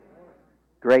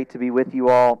Great to be with you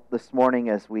all this morning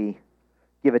as we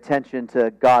give attention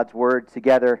to God's Word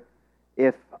together.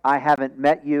 If I haven't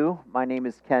met you, my name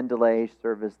is Ken Delage,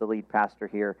 serve as the lead pastor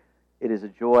here. It is a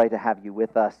joy to have you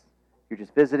with us. If you're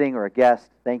just visiting or a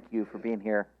guest, thank you for being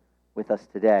here with us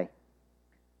today.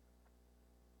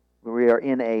 We are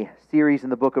in a series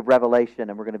in the book of Revelation,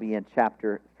 and we're going to be in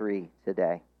chapter 3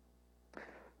 today.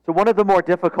 So one of the more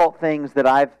difficult things that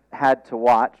I've had to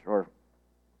watch, or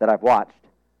that I've watched,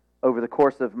 over the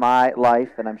course of my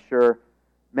life, and I'm sure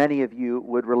many of you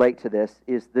would relate to this,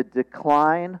 is the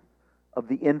decline of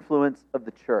the influence of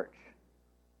the church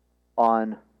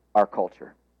on our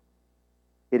culture.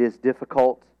 It is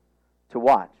difficult to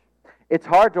watch. It's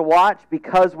hard to watch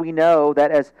because we know that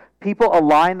as people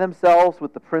align themselves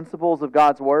with the principles of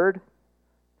God's Word,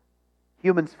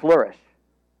 humans flourish.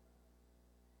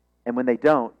 And when they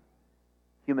don't,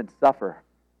 humans suffer.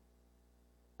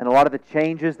 And a lot of the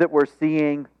changes that we're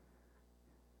seeing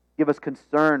give us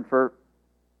concern for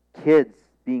kids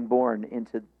being born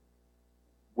into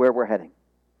where we're heading,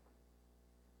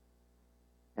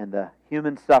 and the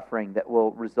human suffering that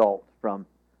will result from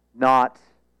not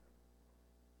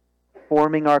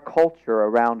forming our culture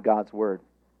around God's Word.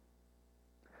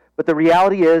 But the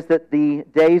reality is that the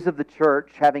days of the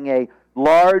church having a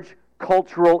large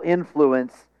cultural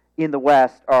influence in the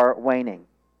West are waning.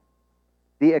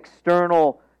 The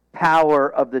external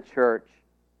power of the church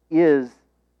is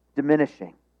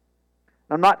diminishing.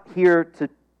 I'm not here to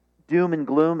doom and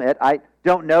gloom it. I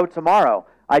don't know tomorrow.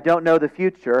 I don't know the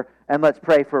future, and let's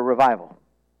pray for a revival.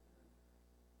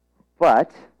 But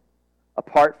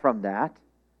apart from that,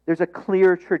 there's a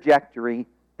clear trajectory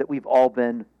that we've all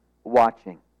been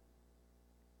watching.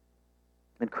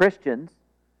 And Christians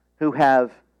who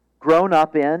have grown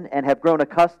up in and have grown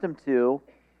accustomed to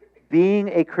being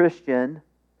a Christian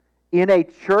in a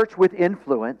church with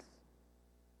influence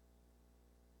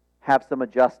have some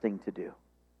adjusting to do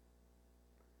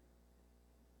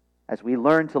as we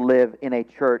learn to live in a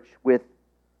church with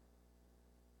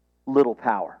little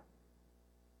power.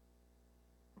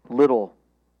 Little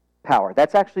power.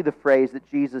 That's actually the phrase that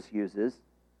Jesus uses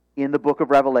in the book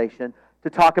of Revelation to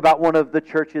talk about one of the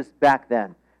churches back then.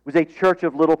 It was a church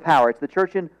of little power. It's the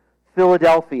church in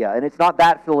Philadelphia, and it's not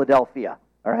that Philadelphia,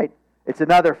 all right? It's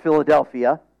another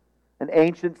Philadelphia, an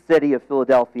ancient city of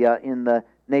Philadelphia in the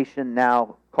nation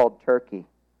now called Turkey.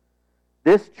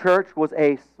 This church was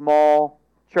a small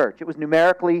church. It was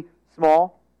numerically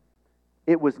small.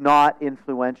 It was not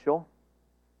influential.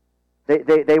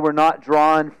 They were not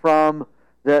drawn from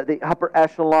the upper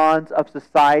echelons of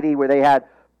society where they had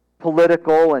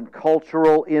political and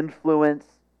cultural influence.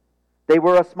 They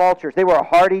were a small church. They were a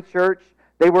hardy church.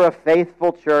 They were a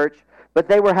faithful church, but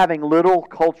they were having little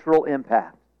cultural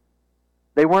impact.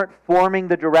 They weren't forming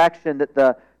the direction that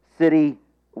the city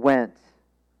went.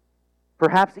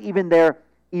 Perhaps even their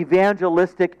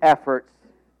evangelistic efforts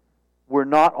were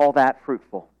not all that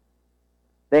fruitful.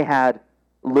 They had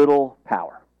little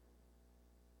power.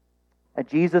 And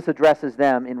Jesus addresses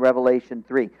them in Revelation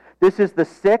 3. This is the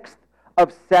 6th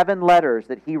of 7 letters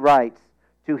that he writes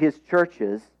to his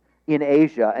churches in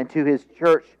Asia and to his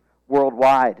church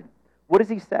worldwide. What does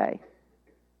he say?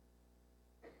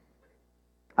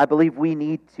 I believe we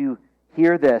need to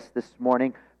hear this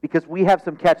morning because we have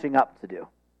some catching up to do.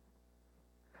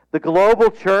 The global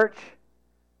church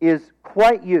is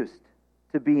quite used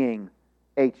to being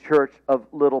a church of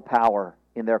little power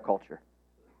in their culture.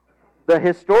 The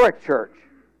historic church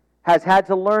has had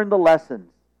to learn the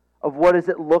lessons of what does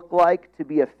it look like to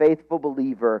be a faithful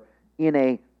believer in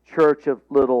a church of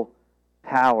little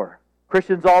power.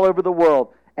 Christians all over the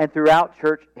world and throughout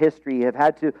church history have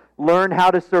had to learn how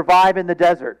to survive in the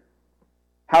desert,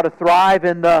 how to thrive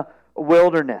in the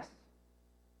wilderness.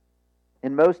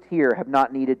 And most here have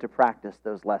not needed to practice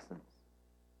those lessons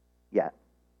yet.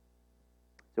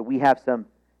 So we have some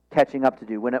catching up to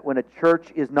do. When a church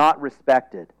is not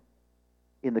respected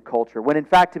in the culture, when in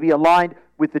fact to be aligned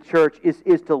with the church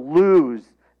is to lose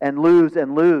and lose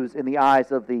and lose in the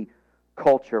eyes of the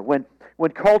culture. When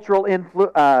cultural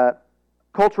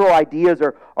ideas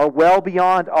are well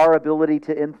beyond our ability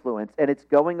to influence, and it's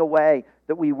going away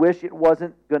that we wish it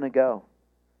wasn't going to go.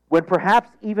 When perhaps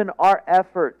even our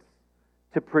efforts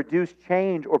to produce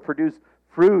change or produce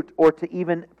fruit or to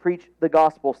even preach the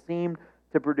gospel seem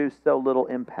to produce so little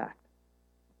impact.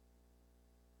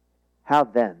 How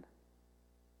then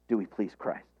do we please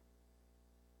Christ?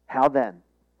 How then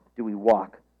do we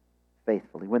walk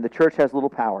faithfully? When the church has little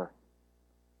power,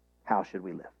 how should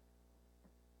we live?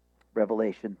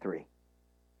 Revelation 3.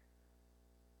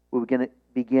 We're going to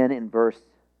begin in verse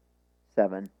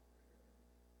 7.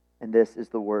 And this is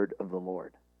the word of the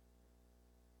Lord.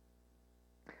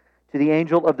 To the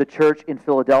angel of the church in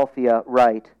Philadelphia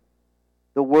write,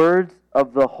 the words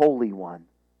of the Holy One,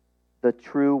 the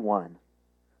true One,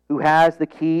 who has the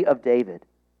key of David,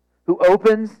 who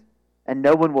opens and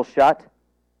no one will shut,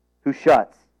 who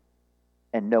shuts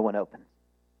and no one opens.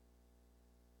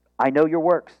 I know your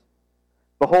works.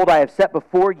 Behold, I have set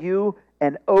before you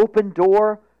an open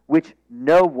door which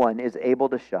no one is able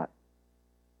to shut.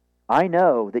 I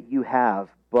know that you have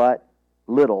but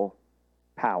little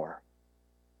power.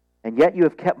 And yet you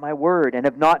have kept my word and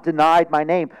have not denied my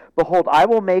name. Behold, I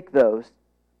will make those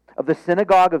of the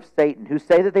synagogue of Satan who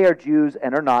say that they are Jews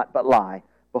and are not, but lie.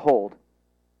 Behold,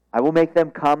 I will make them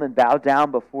come and bow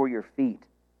down before your feet.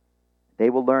 They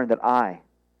will learn that I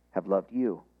have loved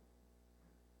you.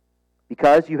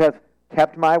 Because you have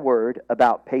kept my word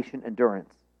about patient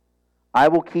endurance, I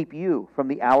will keep you from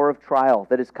the hour of trial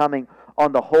that is coming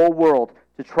on the whole world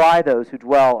to try those who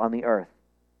dwell on the earth.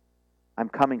 I'm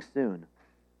coming soon.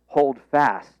 Hold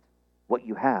fast what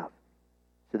you have,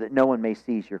 so that no one may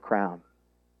seize your crown.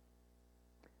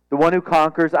 The one who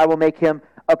conquers, I will make him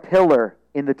a pillar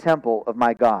in the temple of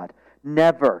my God.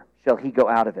 Never shall he go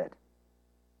out of it.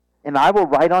 And I will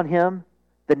write on him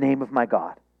the name of my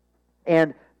God,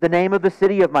 and the name of the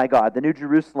city of my God, the New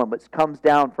Jerusalem, which comes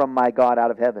down from my God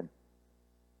out of heaven,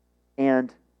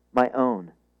 and my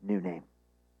own new name.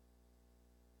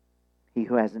 He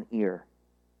who has an ear,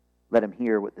 let him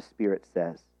hear what the Spirit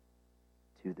says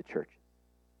to the churches.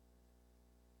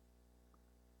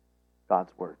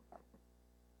 God's Word.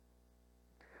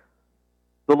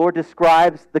 The Lord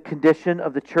describes the condition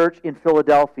of the church in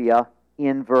Philadelphia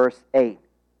in verse 8.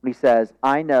 When he says,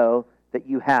 I know that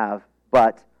you have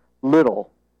but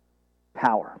little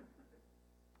power.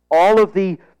 All of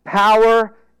the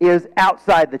power is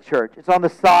outside the church. It's on the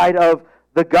side of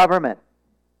the government,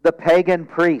 the pagan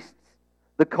priests,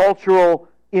 the cultural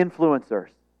influencers.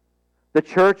 The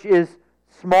church is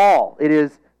small. It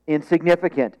is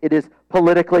insignificant. It is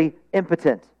politically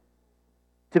impotent.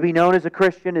 To be known as a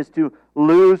Christian is to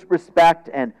lose respect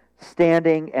and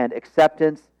standing and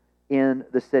acceptance in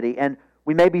the city. And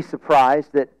we may be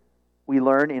surprised that we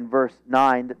learn in verse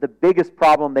 9 that the biggest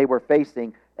problem they were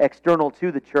facing external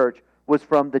to the church was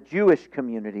from the Jewish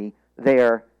community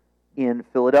there in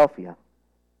Philadelphia.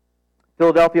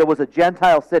 Philadelphia was a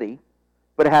Gentile city,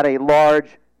 but it had a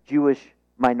large Jewish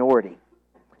minority.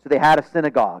 So they had a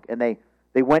synagogue, and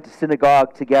they went to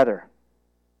synagogue together.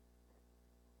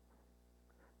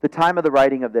 The time of the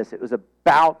writing of this, it was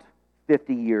about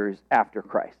 50 years after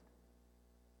Christ.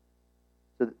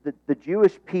 So the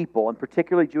Jewish people, and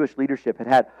particularly Jewish leadership,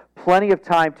 had plenty of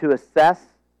time to assess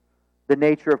the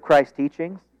nature of Christ's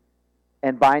teachings,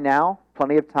 and by now,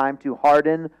 plenty of time to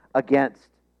harden against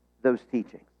those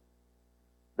teachings.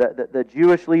 The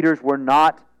Jewish leaders were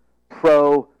not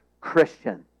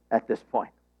pro-Christian at this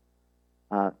point.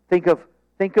 Think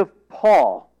of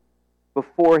Paul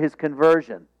before his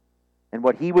conversion and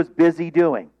what he was busy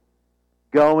doing,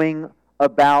 going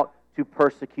about to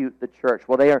persecute the church.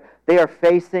 Well, they are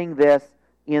facing this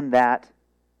in that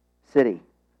city.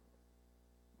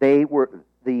 They were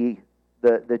the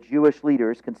Jewish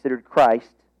leaders considered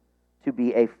Christ to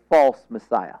be a false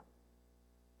Messiah.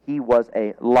 He was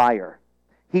a liar.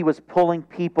 He was pulling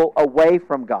people away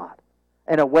from God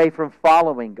and away from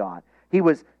following God. He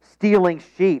was stealing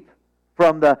sheep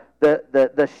from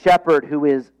the shepherd who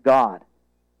is God.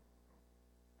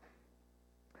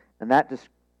 And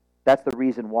that's the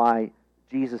reason why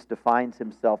Jesus defines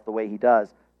himself the way he does,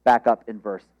 back up in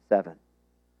verse 7.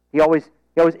 He always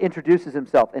introduces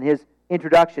himself. In his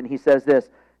introduction, he says this,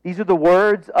 these are the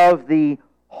words of the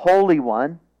Holy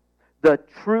One, the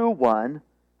true One,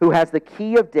 who has the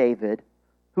key of David,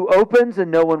 who opens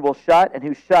and no one will shut, and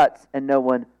who shuts and no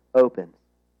one opens.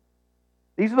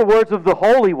 These are the words of the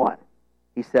Holy One,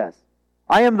 he says.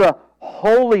 I am the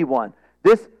Holy One.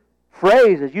 This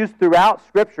phrase is used throughout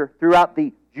Scripture, throughout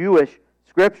the Jewish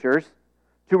Scriptures,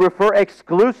 to refer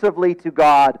exclusively to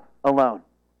God alone.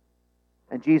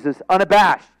 And Jesus,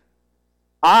 unabashed,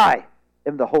 I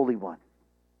am the Holy One.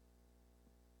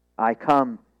 I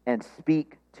come and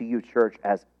speak to you, church,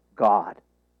 as God.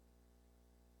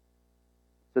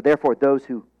 So therefore, those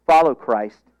who follow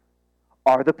Christ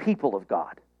are the people of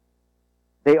God.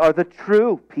 They are the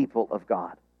true people of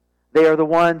God. They are the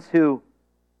ones who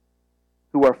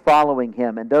are following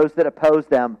him, and those that oppose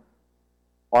them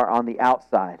are on the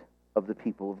outside of the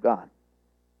people of God.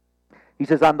 He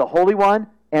says, I'm the Holy One,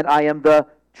 and I am the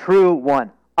true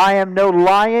one. I am no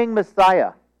lying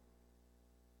Messiah.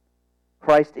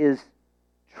 Christ is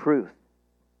truth.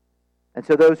 And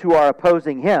so those who are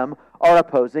opposing him are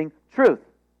opposing truth.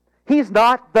 He's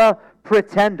not the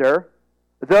pretender.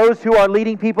 Those who are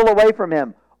leading people away from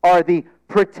him are the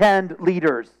pretend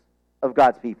leaders of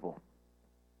God's people,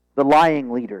 the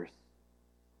lying leaders.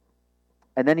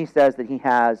 And then he says that he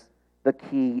has the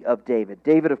key of David.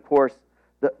 David, of course,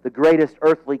 the greatest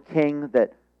earthly king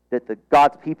that the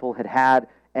God's people had,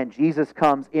 and Jesus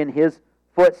comes in his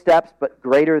footsteps, but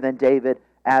greater than David,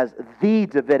 as the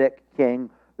Davidic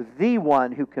king, the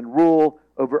one who can rule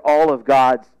over all of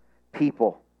God's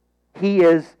people. He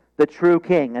is the true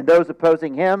king, and those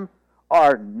opposing him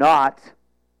are not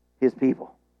his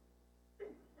people.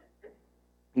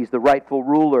 He's the rightful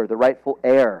ruler, the rightful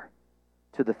heir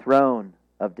to the throne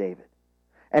of David.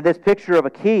 And this picture of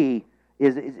a key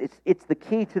it's the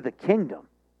key to the kingdom.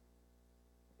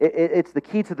 It's the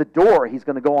key to the door he's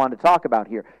going to go on to talk about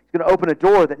here. He's going to open a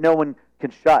door that no one can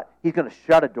shut. He's going to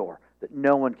shut a door that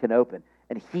no one can open.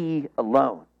 And he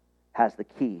alone has the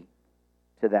key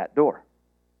to that door.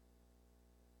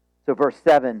 So verse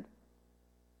 7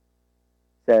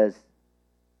 says,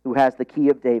 who has the key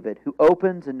of David, who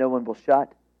opens and no one will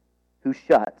shut, who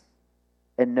shuts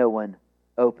and no one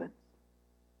opens.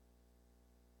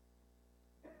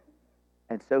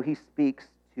 And so he speaks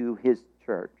to his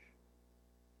church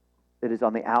that is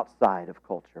on the outside of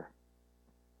culture,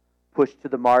 pushed to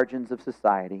the margins of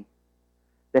society,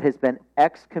 that has been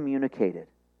excommunicated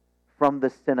from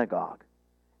the synagogue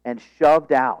and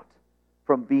shoved out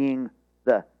from being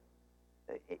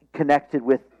connected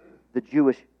with the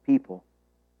Jewish people.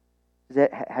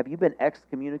 Have you been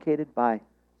excommunicated by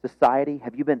society?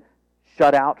 Have you been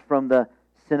shut out from the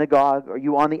synagogue? Are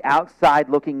you on the outside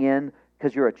looking in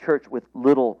because you're a church with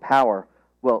little power?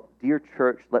 Well, dear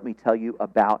church, let me tell you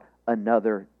about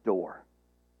another door,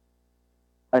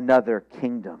 another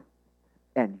kingdom.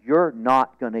 And you're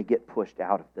not going to get pushed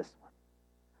out of this one.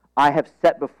 I have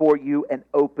set before you an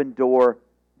open door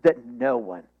that no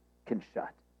one can shut.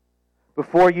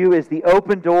 Before you is the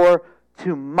open door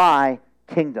to my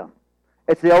kingdom.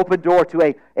 It's the open door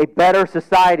to a better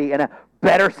society and a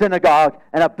better synagogue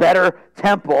and a better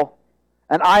temple.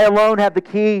 And I alone have the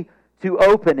key to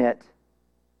open it.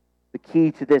 The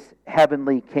key to this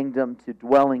heavenly kingdom, to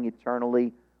dwelling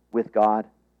eternally with God.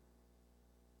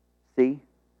 See,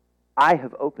 I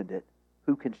have opened it.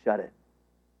 Who can shut it?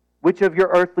 Which of your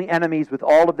earthly enemies with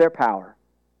all of their power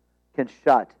can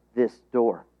shut this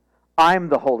door? I'm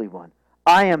the Holy One.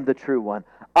 I am the true one.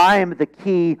 I am the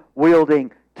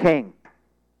key-wielding king.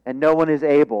 And no one is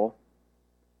able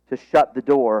to shut the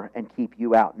door and keep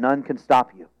you out. None can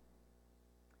stop you.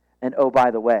 And oh,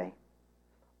 by the way,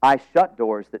 I shut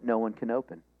doors that no one can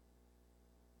open.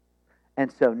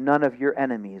 And so none of your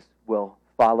enemies will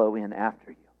follow in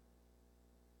after you.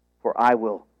 For I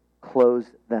will close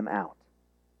them out.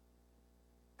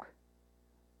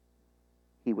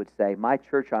 He would say, my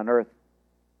church on earth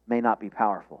may not be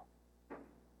powerful,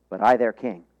 but I, their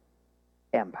king,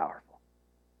 am powerful.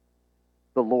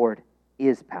 The Lord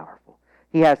is powerful.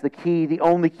 He has the key, the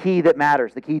only key that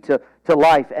matters, the key to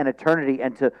life and eternity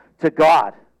and to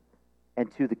God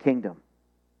and to the kingdom.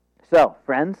 So,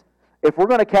 friends, if we're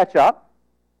going to catch up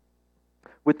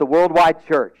with the worldwide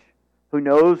church who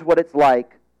knows what it's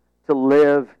like to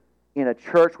live in a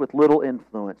church with little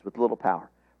influence, with little power,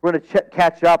 we're going to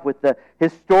catch up with the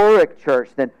historic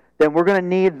church, then we're going to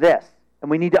need this. And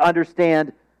we need to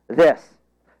understand this.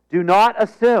 Do not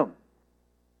assume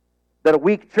that a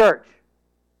weak church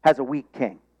has a weak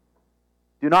king.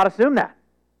 Do not assume that.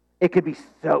 It could be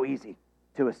so easy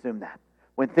to assume that.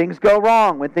 When things go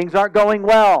wrong, when things aren't going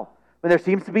well, when there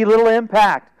seems to be little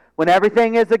impact, when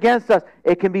everything is against us,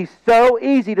 it can be so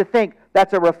easy to think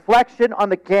that's a reflection on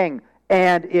the king,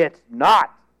 and it's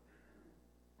not.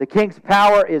 The king's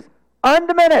power is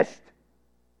undiminished.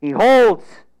 He holds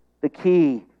the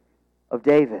key of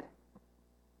David.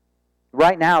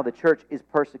 Right now, the church is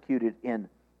persecuted in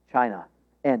China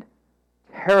and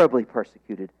terribly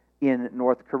persecuted in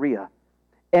North Korea.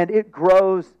 And it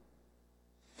grows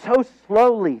so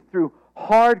slowly through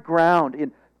hard ground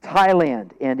in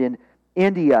Thailand and in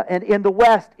India. And in the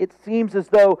West, it seems as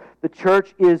though the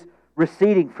church is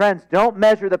receding. Friends, don't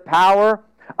measure the power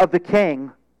of the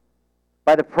king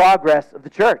by the progress of the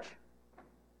church.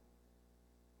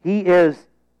 He is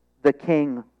the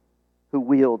king who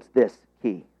wields this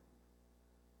key.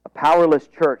 A powerless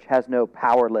church has no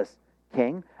powerless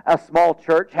king. A small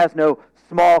church has no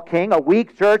small king. A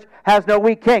weak church has no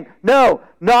weak king. No,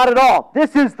 not at all.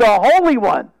 This is the Holy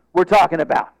One we're talking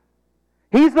about.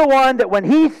 He's the one that when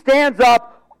he stands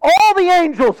up, all the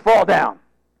angels fall down,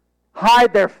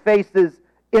 hide their faces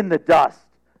in the dust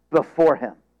before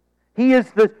him. He is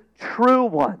the true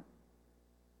one.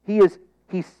 He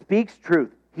speaks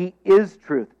truth. He is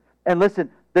truth. And listen,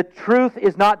 the truth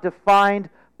is not defined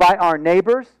by our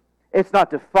neighbors. It's not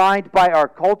defined by our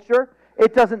culture.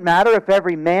 It doesn't matter if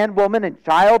every man, woman, and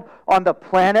child on the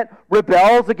planet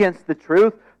rebels against the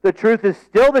truth. The truth is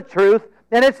still the truth,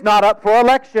 and it's not up for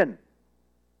election.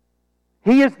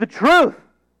 He is the truth,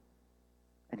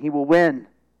 and He will win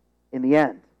in the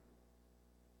end.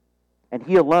 And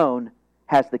He alone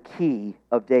has the key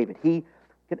of David. He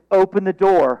can open the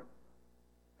door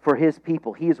for His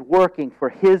people. He is working for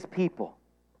His people.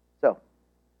 So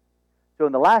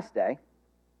in the last day,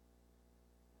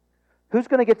 who's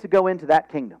going to get to go into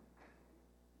that kingdom?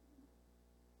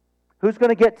 Who's going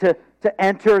to get to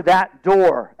enter that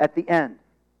door at the end?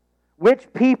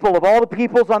 Which people of all the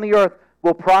peoples on the earth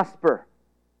will prosper?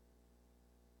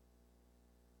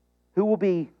 Who will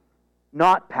be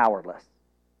not powerless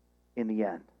in the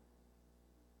end?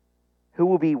 Who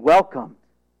will be welcomed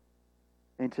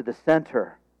into the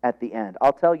center at the end?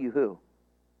 I'll tell you who.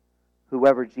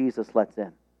 Whoever Jesus lets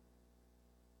in.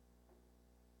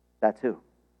 That's who.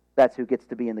 That's who gets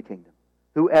to be in the kingdom.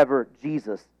 Whoever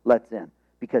Jesus lets in,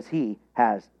 because He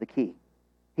has the key.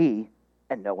 He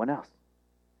and no one else.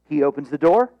 He opens the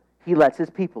door, He lets His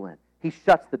people in. He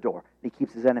shuts the door, and He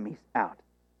keeps His enemies out.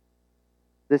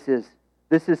 This is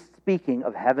speaking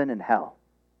of heaven and hell.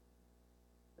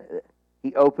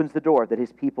 He opens the door that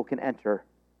His people can enter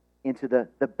into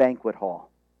the banquet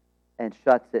hall and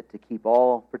shuts it to keep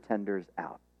all pretenders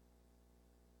out.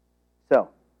 So,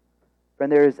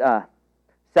 friend, there is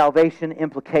salvation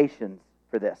implications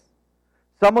for this.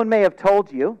 Someone may have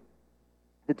told you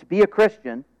that to be a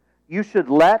Christian, you should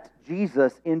let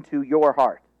Jesus into your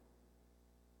heart.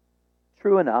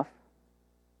 True enough.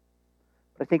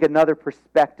 But I think another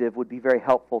perspective would be very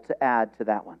helpful to add to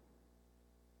that one.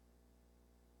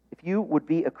 If you would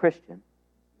be a Christian,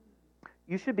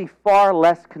 you should be far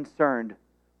less concerned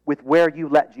with where you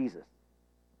let Jesus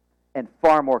and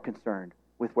far more concerned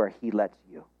with where He lets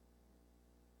you.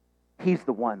 He's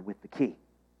the one with the key.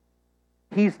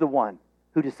 He's the one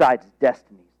who decides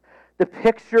destinies. The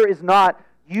picture is not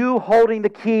you holding the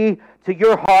key to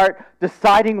your heart,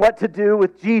 deciding what to do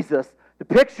with Jesus. The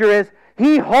picture is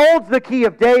He holds the key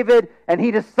of David and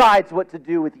He decides what to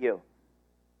do with you.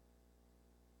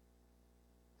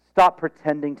 Stop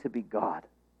pretending to be God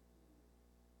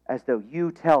as though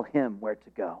you tell Him where to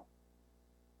go.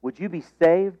 Would you be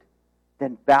saved?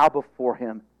 Then bow before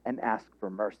Him and ask for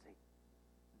mercy.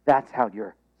 That's how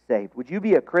you're saved. Would you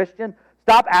be a Christian?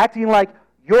 Stop acting like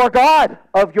you're God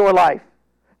of your life.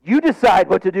 You decide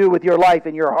what to do with your life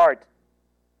and your heart.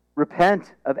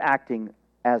 Repent of acting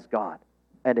as God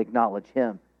and acknowledge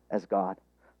Him as God.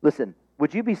 Listen,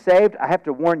 would you be saved? I have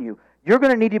to warn you, you're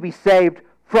going to need to be saved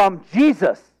from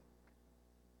Jesus,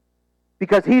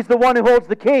 because He's the one who holds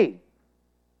the key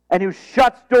and who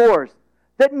shuts doors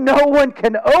that no one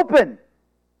can open.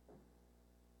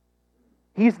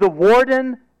 He's the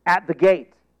warden at the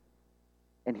gate,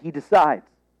 and He decides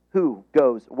who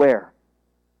goes where,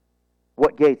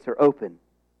 what gates are open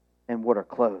and what are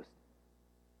closed.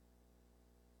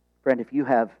 Friend, if you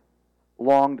have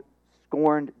long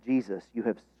scorned Jesus, you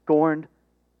have scorned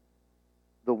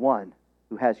the one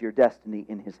who has your destiny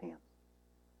in His hands.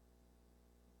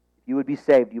 If you would be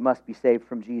saved, you must be saved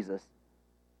from Jesus.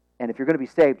 And if you're going to be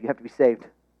saved, you have to be saved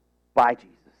by Jesus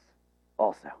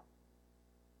also.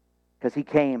 Because He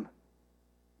came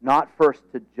not first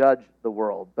to judge the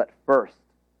world, but first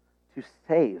to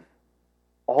save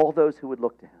all those who would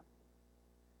look to Him.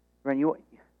 Friend, you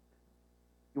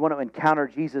want to encounter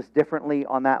Jesus differently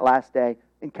on that last day?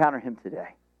 Encounter Him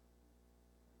today.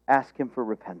 Ask Him for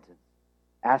repentance.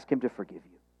 Ask Him to forgive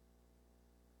you.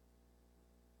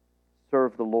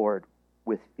 Serve the Lord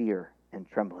with fear and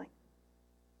trembling.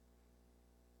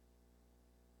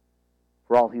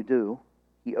 For all who do,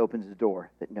 He opens the door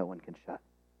that no one can shut.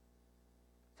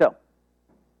 So,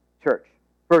 church,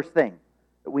 first thing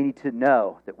that we need to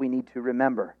know, that we need to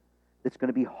remember, that's going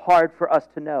to be hard for us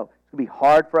to know, it's going to be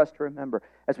hard for us to remember.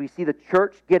 As we see the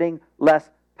church getting less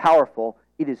powerful,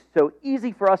 it is so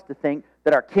easy for us to think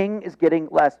that our king is getting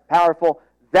less powerful.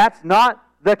 That's not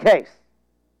the case.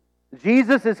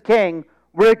 Jesus is king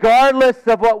regardless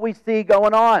of what we see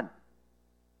going on.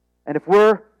 And if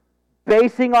we're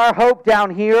basing our hope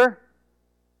down here,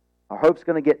 our hope's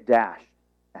going to get dashed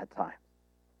at times.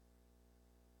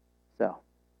 So,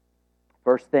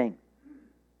 first thing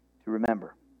to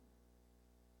remember,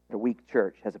 the weak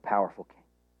church has a powerful king.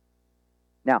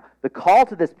 Now, the call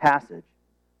to this passage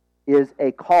is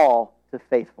a call to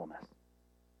faithfulness.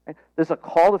 Okay? There's a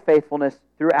call to faithfulness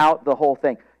throughout the whole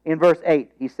thing. In verse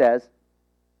 8, he says,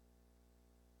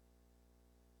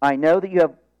 I know that you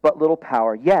have but little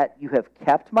power, yet you have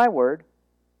kept my word,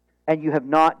 and you have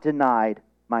not denied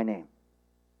my name.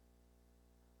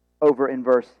 Over in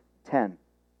verse 10.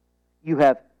 You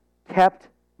have kept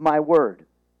my word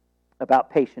about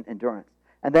patient endurance.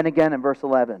 And then again in verse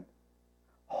 11.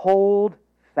 Hold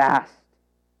fast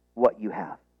what you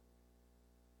have.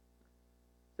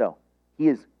 So, he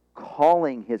is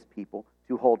calling his people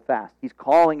to hold fast. He's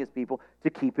calling his people to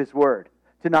keep his word,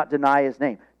 to not deny his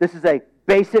name. This is a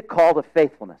basic call to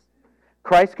faithfulness.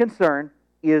 Christ's concern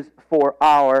is for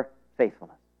our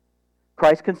faithfulness.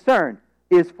 Christ's concern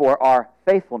is for our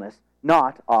faithfulness,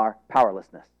 not our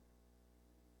powerlessness.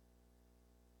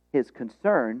 His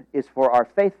concern is for our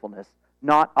faithfulness,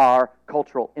 not our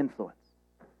cultural influence.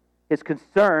 His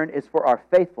concern is for our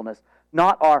faithfulness,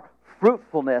 not our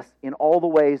fruitfulness in all the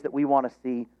ways that we want to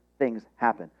see things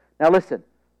happen. Now listen,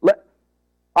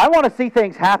 I want to see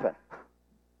things happen.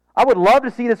 I would love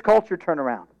to see this culture turn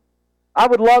around. I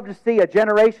would love to see a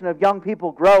generation of young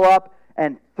people grow up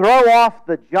and throw off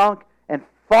the junk and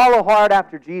follow hard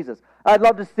after Jesus. I'd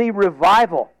love to see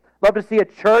revival. Love to see a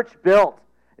church built,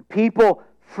 people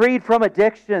freed from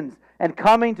addictions and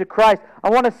coming to Christ. I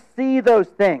want to see those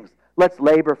things. Let's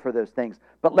labor for those things,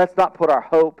 but let's not put our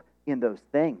hope in those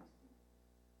things.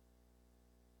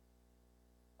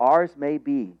 Ours may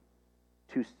be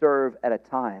to serve at a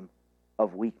time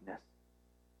of weakness,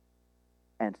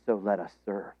 and so let us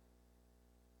serve.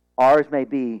 Ours may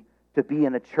be to be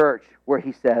in a church where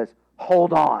he says,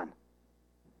 hold on.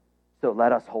 So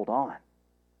let us hold on.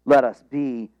 Let us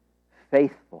be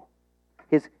faithful.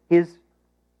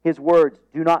 His words,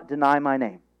 do not deny my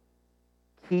name.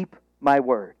 Keep my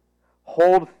word.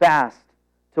 Hold fast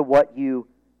to what you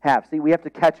have. See, we have to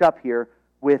catch up here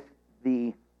with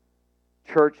the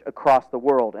church across the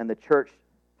world and the church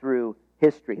through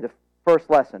history. The first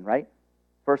lesson, right?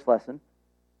 First lesson.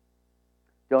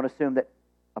 Don't assume that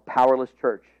a powerless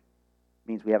church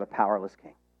means we have a powerless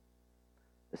king.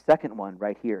 The second one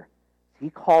right here, he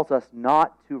calls us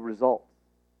not to results,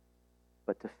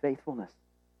 but to faithfulness.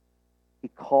 He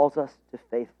calls us to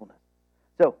faithfulness.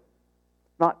 So,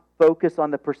 not focus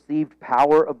on the perceived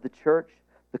power of the church,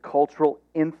 the cultural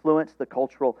influence, the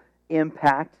cultural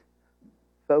impact.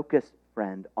 Focus,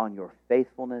 friend, on your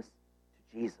faithfulness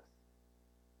to Jesus.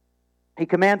 He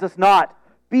commands us not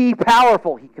be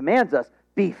powerful. He commands us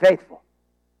be faithful.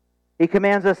 He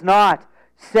commands us not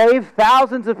save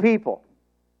thousands of people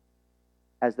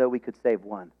as though we could save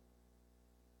one.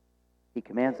 He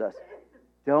commands us,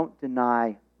 don't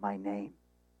deny my name.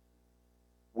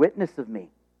 Witness of me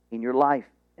in your life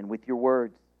and with your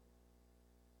words.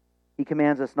 He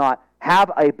commands us not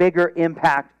have a bigger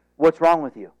impact. What's wrong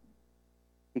with you?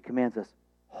 He commands us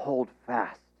hold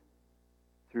fast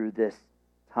through this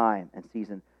time and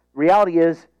season. Reality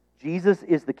is Jesus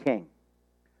is the king.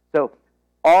 So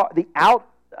the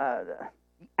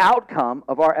outcome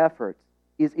of our efforts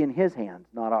is in his hands,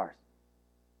 not ours.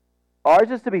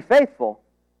 Ours is to be faithful.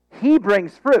 He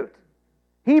brings fruit.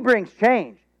 He brings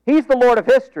change. He's the Lord of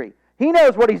history. He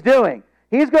knows what he's doing.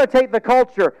 He's going to take the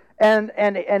culture and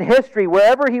history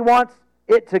wherever he wants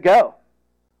it to go.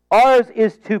 Ours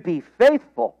is to be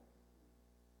faithful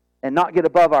and not get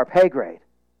above our pay grade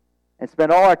and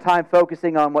spend all our time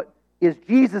focusing on what is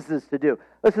Jesus's to do.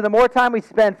 Listen, the more time we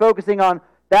spend focusing on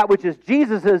that which is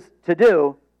Jesus's to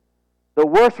do, the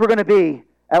worse we're going to be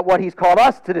at what he's called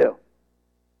us to do,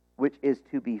 which is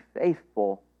to be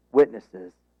faithful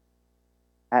witnesses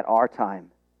at our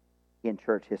time in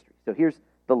church history. So here's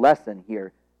the lesson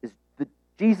here, is that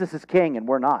Jesus is king and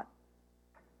we're not.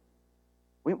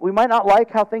 We might not like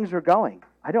how things are going.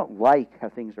 I don't like how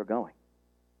things are going.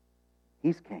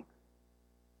 He's king.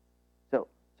 So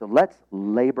let's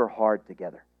labor hard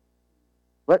together.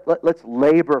 Let's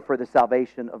labor for the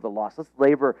salvation of the lost. Let's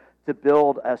labor to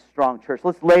build a strong church.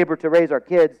 Let's labor to raise our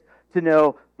kids to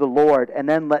know the Lord. And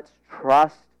then let's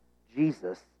trust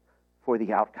Jesus for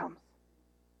the outcomes.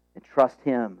 And trust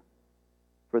him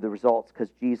for the results, because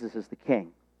Jesus is the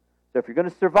king. So if you're going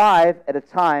to survive at a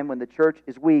time when the church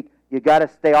is weak, you got to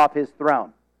stay off his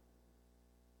throne.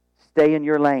 Stay in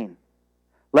your lane.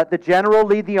 Let the general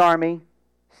lead the army.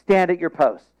 Stand at your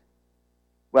post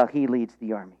while he leads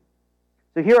the army.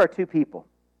 So here are two people.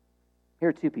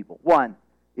 One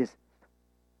is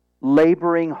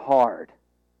laboring hard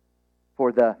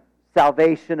for the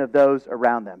salvation of those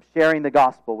around them, sharing the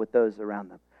gospel with those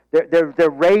around them. They're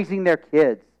raising their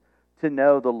kids to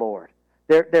know the Lord.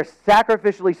 They're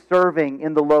sacrificially serving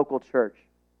in the local church.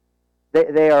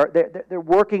 They're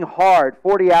working hard,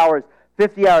 40 hours,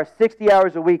 50 hours, 60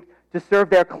 hours a week to serve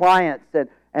their clients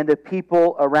and the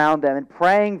people around them, and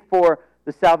praying for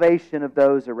the salvation of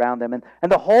those around them.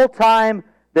 And the whole time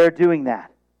they're doing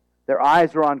that, their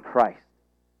eyes are on Christ,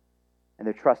 and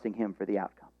they're trusting him for the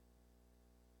outcome.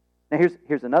 Now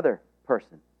here's another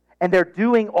person, And they're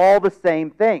doing all the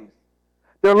same things.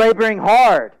 They're laboring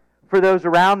hard for those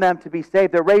around them to be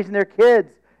saved. They're raising their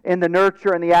kids in the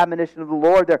nurture and the admonition of the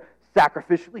Lord. They're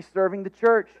sacrificially serving the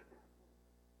church.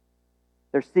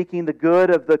 They're seeking the good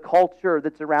of the culture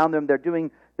that's around them. They're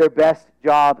doing their best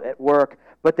job at work.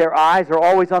 But their eyes are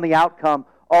always on the outcome,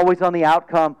 always on the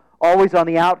outcome, always on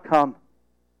the outcome.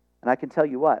 And I can tell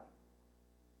you what,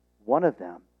 one of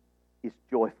them is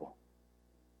joyful.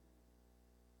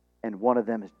 And one of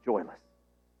them is joyless.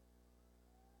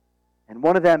 And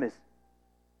one of them is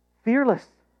fearless.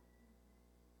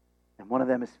 And one of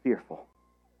them is fearful.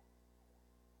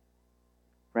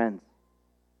 Friends,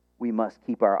 we must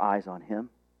keep our eyes on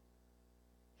Him.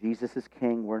 Jesus is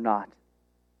King, we're not.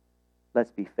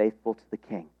 Let's be faithful to the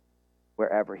King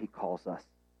wherever He calls us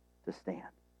to stand.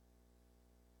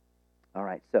 All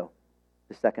right, so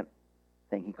the second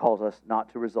thing, He calls us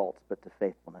not to results, but to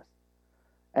faithfulness.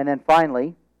 And then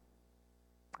finally,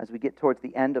 as we get towards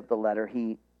the end of the letter,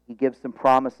 he gives some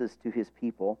promises to his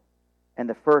people. And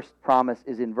the first promise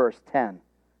is in verse 10. So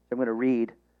I'm going to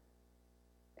read,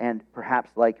 and perhaps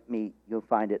like me, you'll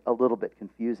find it a little bit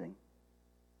confusing.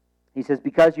 He says,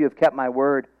 "Because you have kept my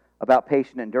word about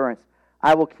patient endurance,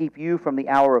 I will keep you from the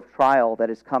hour of trial that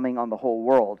is coming on the whole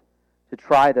world to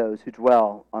try those who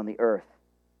dwell on the earth."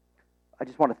 I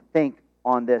just want to think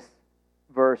on this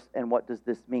verse and what does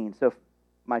this mean. So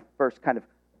my first kind of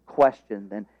question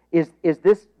then is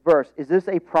this verse, is this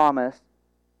a promise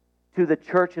to the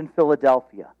church in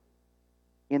Philadelphia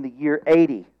in the year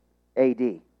 80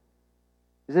 AD?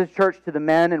 Is this church to the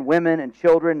men and women and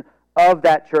children of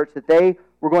that church that they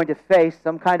were going to face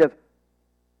some kind of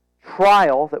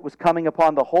trial that was coming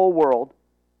upon the whole world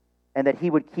and that He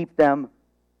would keep them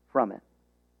from it?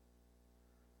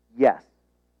 Yes,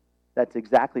 that's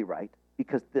exactly right,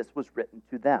 because this was written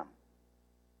to them.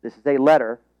 This is a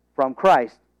letter from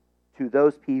Christ to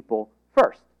those people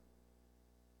first.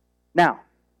 Now,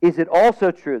 is it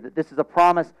also true that this is a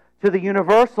promise to the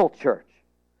universal church,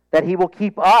 that He will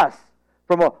keep us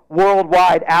from a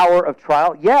worldwide hour of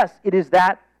trial? Yes, it is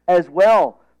that as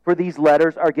well, for these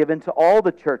letters are given to all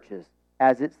the churches,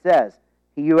 as it says,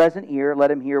 "He who has an ear,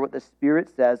 let him hear what the Spirit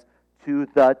says to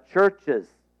the churches."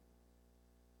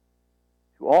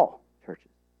 To all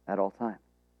churches, at all times.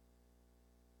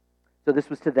 So this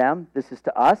was to them, this is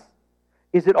to us.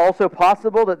 Is it also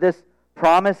possible that this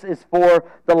promise is for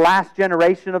the last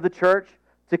generation of the church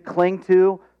to cling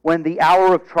to when the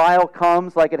hour of trial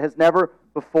comes like it has never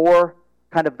before,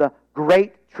 kind of the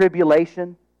great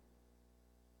tribulation?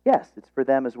 Yes, it's for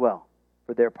them as well,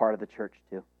 for their part of the church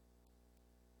too.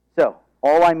 So,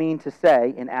 all I mean to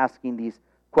say in asking these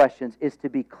questions is to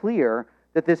be clear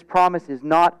that this promise is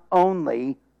not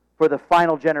only for the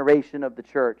final generation of the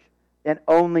church and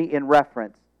only in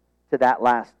reference to that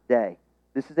last day.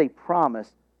 This is a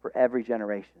promise for every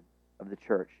generation of the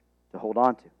church to hold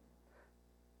on to.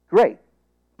 Great,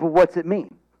 but what's it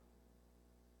mean?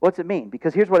 What's it mean?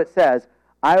 Because here's what it says,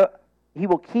 He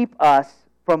will keep us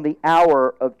from the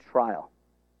hour of trial.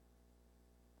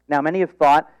 Now, many have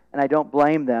thought, and I don't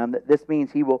blame them, that this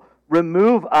means He will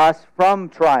remove us from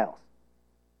trials.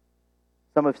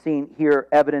 Some have seen here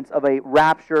evidence of a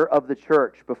rapture of the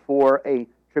church before a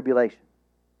tribulation,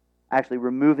 actually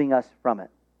removing us from it.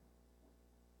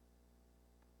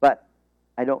 But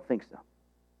I don't think so.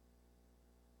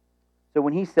 So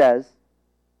when He says,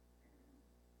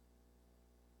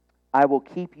 "I will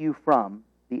keep you from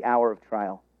the hour of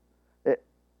trial,"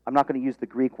 I'm not going to use the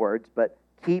Greek words, but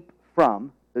 "keep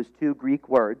from," those two Greek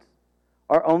words,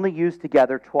 are only used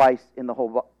together twice in the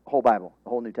whole Bible, the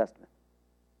whole New Testament.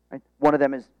 Right? One of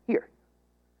them is here.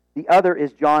 The other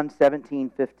is John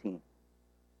 17:15.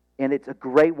 And it's a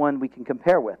great one we can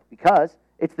compare with because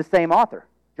it's the same author,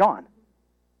 John,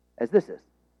 as this is.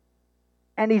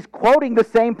 And he's quoting the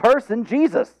same person,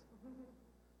 Jesus.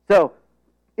 So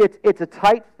it's a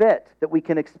tight fit that we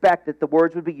can expect that the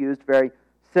words would be used very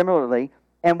similarly.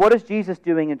 And what is Jesus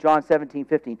doing in John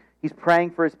 17:15? He's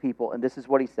praying for His people, and this is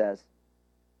what He says.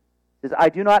 He says, "I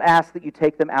do not ask that you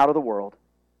take them out of the world,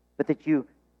 but that you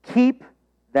keep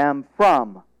them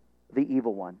from the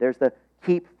evil one." There's the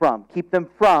keep from. Keep them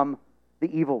from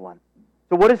the evil one.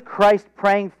 So what is Christ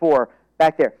praying for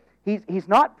back there? He's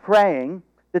not praying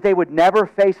that they would never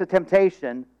face a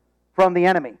temptation from the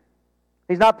enemy.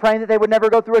 He's not praying that they would never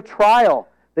go through a trial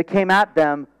that came at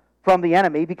them from the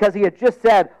enemy, because He had just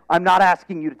said, "I'm not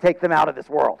asking you to take them out of this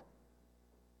world."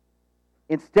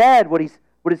 Instead, what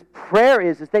His prayer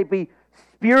is they be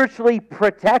spiritually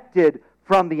protected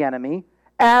from the enemy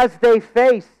as they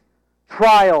face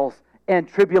trials and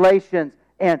tribulations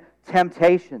and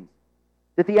temptations.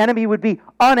 That the enemy would be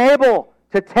unable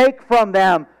to take from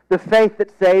them the faith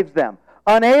that saves them,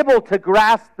 unable to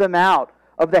grasp them out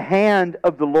of the hand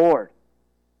of the Lord.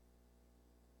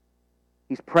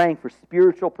 He's praying for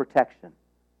spiritual protection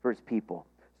for his people.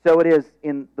 So it is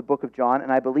in the book of John,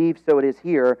 and I believe so it is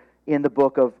here in the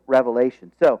book of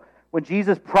Revelation. So when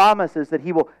Jesus promises that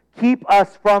he will keep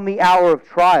us from the hour of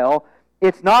trial,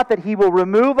 it's not that he will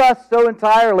remove us so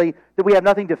entirely that we have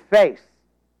nothing to face.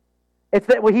 It's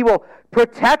that he will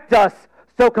protect us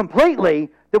so completely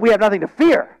that we have nothing to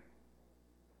fear.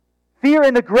 Fear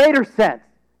in the greater sense.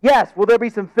 Yes, will there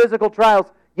be some physical trials?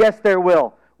 Yes, there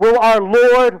will. Will our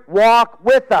Lord walk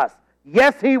with us?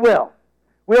 Yes, he will.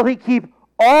 Will he keep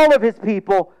all of his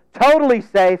people totally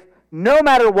safe, no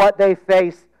matter what they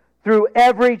face, through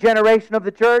every generation of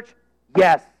the church?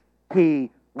 Yes, he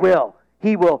will.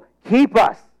 He will keep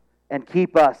us and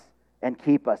keep us and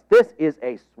keep us. This is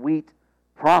a sweet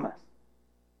promise.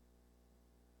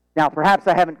 Now, perhaps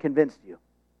I haven't convinced you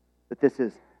that this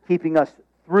is keeping us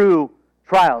through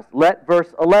trials. Let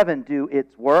verse 11 do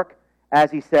its work.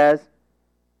 As he says,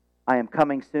 I am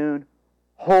coming soon.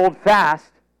 Hold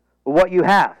fast what you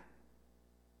have.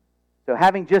 So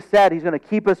having just said he's going to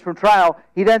keep us from trial,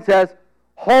 he then says,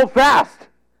 hold fast.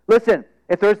 Listen,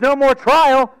 if there's no more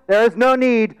trial, there is no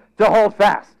need to hold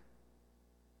fast.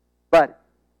 But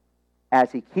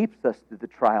as he keeps us through the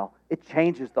trial, it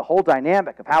changes the whole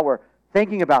dynamic of how we're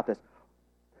thinking about this.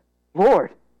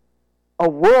 Lord, a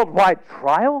worldwide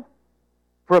trial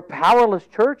for a powerless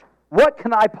church? What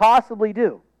can I possibly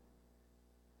do?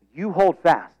 You hold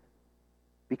fast,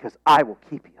 because I will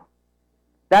keep you.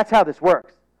 That's how this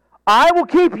works. I will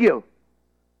keep you.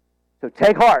 So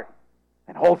take heart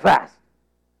and hold fast.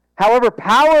 However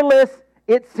powerless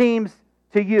it seems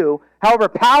to you, however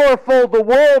powerful the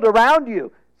world around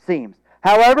you seems,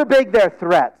 however big their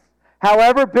threats,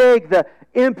 however big the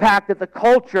impact that the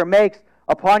culture makes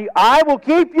upon you, I will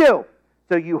keep you.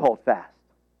 So you hold fast.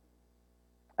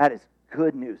 That is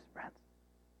good news, friends.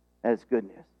 That is good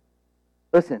news.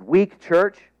 Listen, weak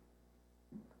church,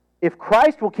 if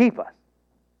Christ will keep us,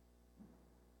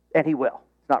 and he will,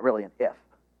 it's not really an if.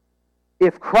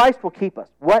 If Christ will keep us,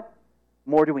 what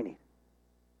more do we need?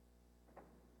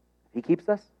 If he keeps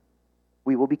us,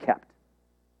 we will be kept.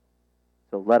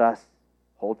 So let us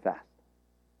hold fast.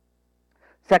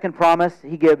 Second promise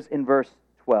he gives in verse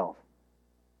 12.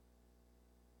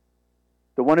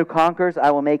 The one who conquers,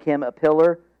 I will make him a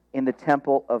pillar in the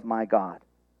temple of my God.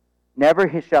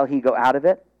 Never shall he go out of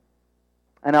it.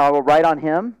 And I will write on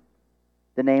him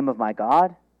the name of my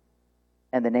God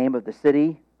and the name of the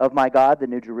city of my God, the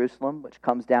New Jerusalem, which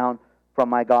comes down from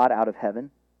my God out of heaven,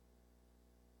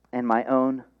 and my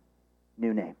own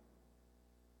new name.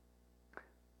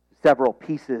 Several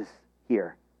pieces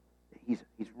here. He's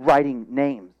writing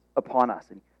names upon us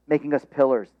and making us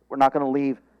pillars. We're not going to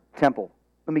leave temple.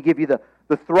 Let me give you the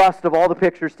thrust of all the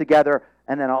pictures together,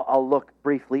 and then I'll look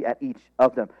briefly at each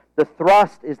of them. The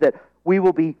thrust is that we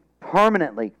will be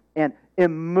permanently and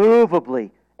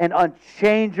immovably and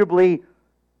unchangeably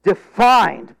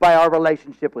defined by our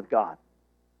relationship with God.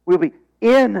 We'll be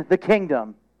in the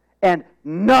kingdom, and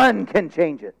none can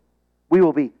change it. We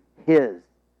will be his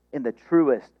in the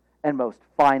truest and most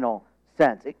final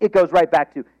sense. It goes right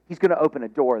back to, he's going to open a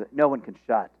door that no one can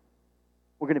shut.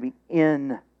 We're going to be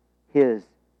in his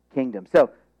kingdom.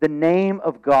 So, the name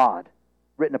of God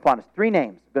written upon us. 3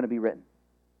 names are going to be written.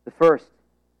 The first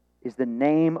is the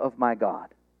name of my God.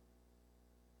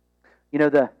 You know,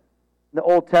 in the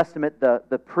Old Testament,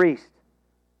 the priest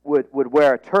would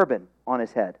wear a turban on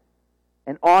his head.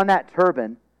 And on that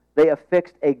turban, they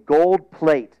affixed a gold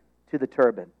plate to the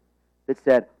turban that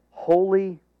said,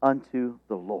 Holy unto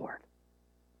the Lord.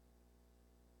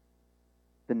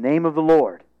 The name of the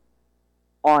Lord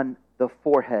on the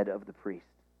forehead of the priest.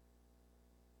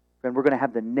 And we're going to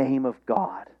have the name of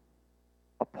God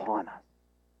upon us.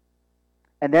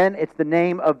 And then it's the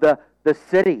name of the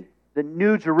city, the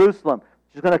New Jerusalem,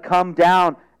 which is going to come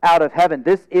down out of heaven.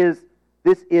 This is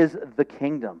the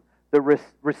kingdom, the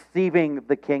receiving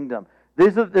the kingdom.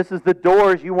 This is the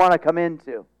doors you want to come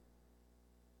into.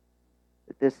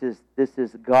 This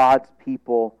is God's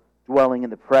people dwelling in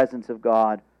the presence of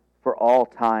God for all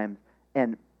time.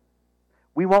 And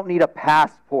we won't need a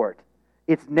passport.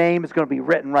 Its name is going to be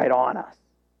written right on us.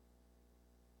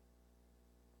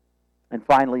 And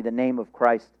finally, the name of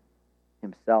Christ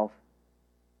himself.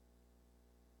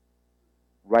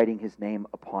 Writing his name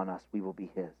upon us, we will be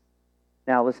his.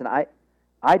 Now listen,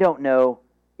 I don't know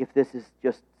if this is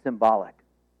just symbolic.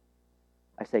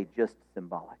 I say just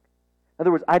symbolic. In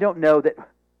other words, I don't know that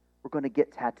we're going to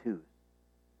get tattoos.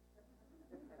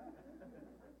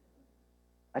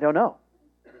 I don't know.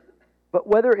 But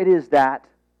whether it is that,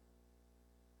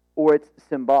 or it's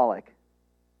symbolic,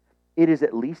 it is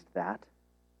at least that,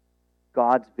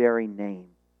 God's very name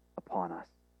upon us.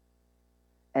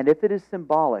 And if it is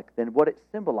symbolic, then what it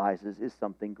symbolizes is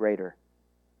something greater.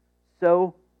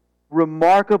 So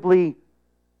remarkably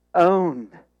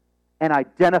owned and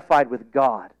identified with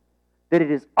God that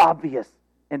it is obvious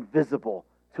and visible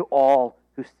to all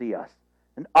who see us,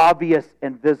 and obvious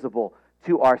and visible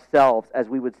to ourselves as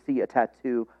we would see a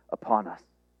tattoo upon us.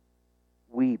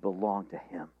 We belong to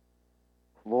Him.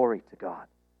 Glory to God.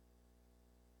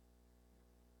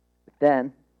 But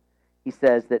then he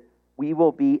says that we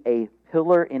will be a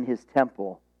pillar in His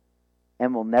temple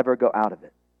and will never go out of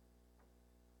it.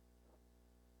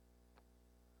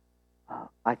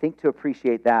 I think to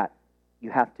appreciate that,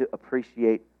 you have to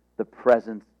appreciate the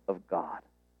presence of God.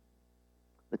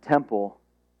 The temple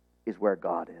is where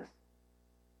God is.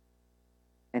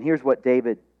 And here's what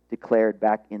David declared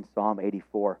back in Psalm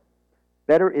 84.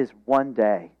 Better is one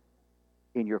day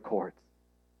in your courts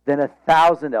than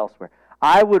 1,000 elsewhere.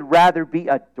 I would rather be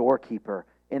a doorkeeper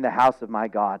in the house of my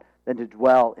God than to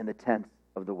dwell in the tents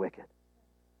of the wicked.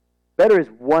 Better is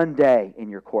one day in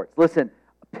your courts. Listen,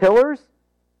 pillars,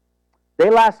 they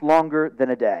last longer than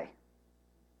a day.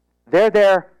 They're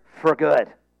there for good.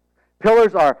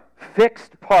 Pillars are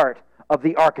fixed part of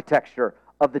the architecture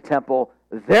of the temple.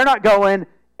 They're not going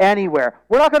anywhere.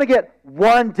 We're not going to get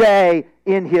one day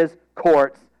in His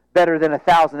courts better than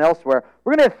 1,000 elsewhere.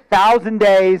 We're going to have 1,000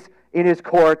 days in His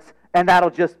courts, and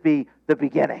that'll just be the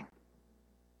beginning.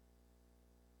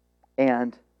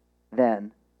 And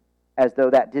then, as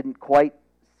though that didn't quite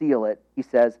seal it, he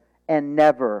says, and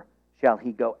never shall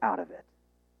He go out of it.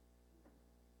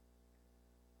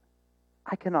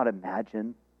 I cannot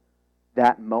imagine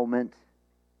that moment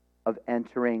of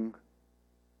entering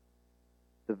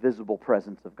the visible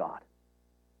presence of God.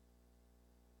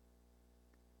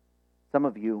 Some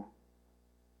of you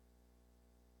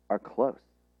are close.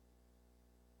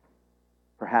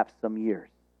 Perhaps some years,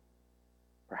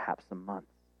 perhaps some months,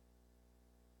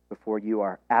 before you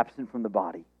are absent from the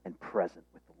body and present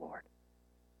with the Lord.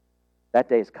 That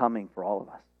day is coming for all of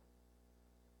us.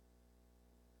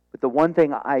 But the one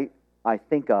thing I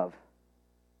think of,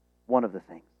 one of the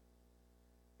things,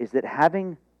 is that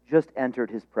having just entered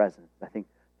His presence, I think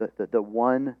the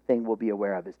one thing we'll be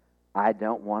aware of is, I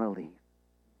don't want to leave.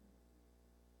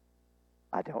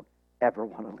 I don't ever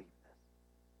want to leave this.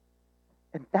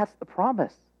 And that's the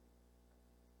promise.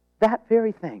 That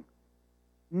very thing.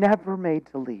 Never made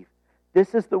to leave.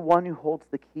 This is the one who holds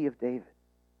the key of David,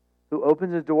 who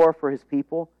opens the door for His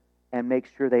people and makes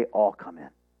sure they all come in.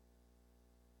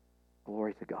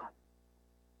 Glory to God.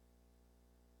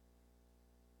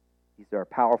 These are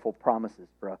powerful promises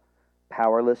for a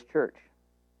powerless church.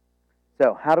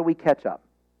 So, how do we catch up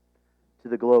to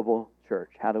the global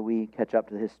church? How do we catch up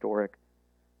to the historic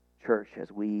church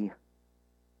as we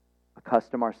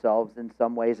accustom ourselves, in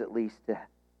some ways at least, to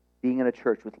being in a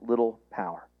church with little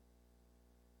power?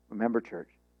 Remember, church,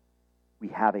 we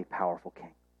have a powerful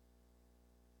King.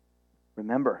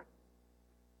 Remember,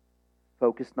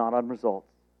 focus not on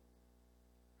results.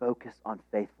 Focus on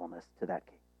faithfulness to that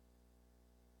King.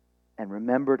 And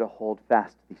remember to hold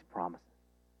fast to these promises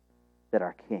that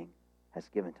our King has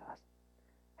given to us.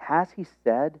 Has He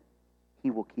said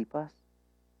He will keep us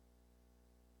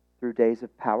through days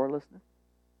of powerlessness?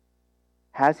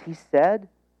 Has He said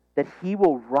that He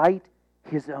will write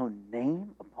His own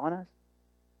name upon us?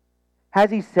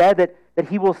 Has He said that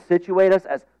He will situate us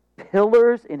as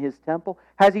pillars in His temple?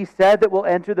 Has He said that we'll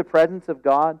enter the presence of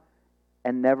God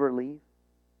and never leave?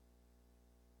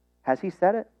 Has He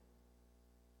said it?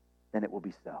 Then it will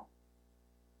be so.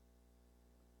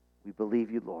 We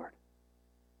believe You, Lord.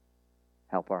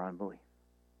 Help our unbelief.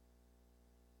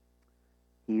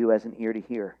 He who has an ear to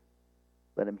hear,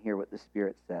 let him hear what the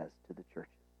Spirit says to the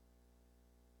churches.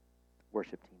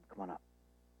 Worship team, come on up.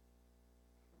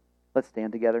 Let's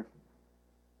stand together.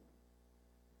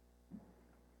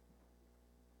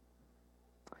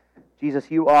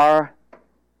 Jesus, You are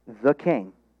the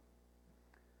King.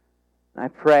 I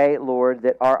pray, Lord,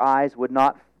 that our eyes would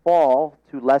not fall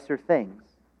to lesser things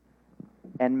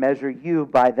and measure You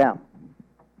by them.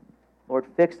 Lord,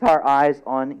 fix our eyes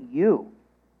on You,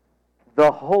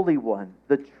 the Holy One,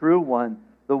 the true One,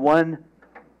 the one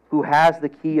who has the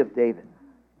key of David.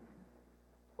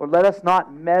 Lord, let us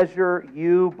not measure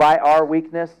You by our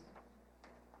weakness,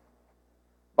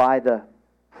 by the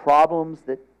problems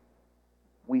that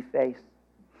we face.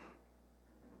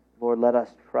 Lord, let us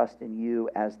trust in You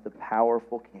as the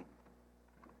powerful King.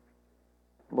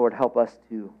 Lord, help us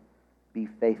to be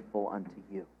faithful unto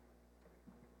You.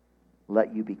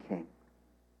 Let You be King.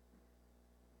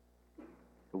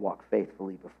 To walk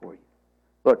faithfully before You.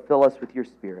 Lord, fill us with your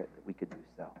Spirit that we could do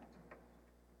so.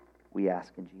 We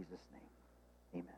ask in Jesus' name.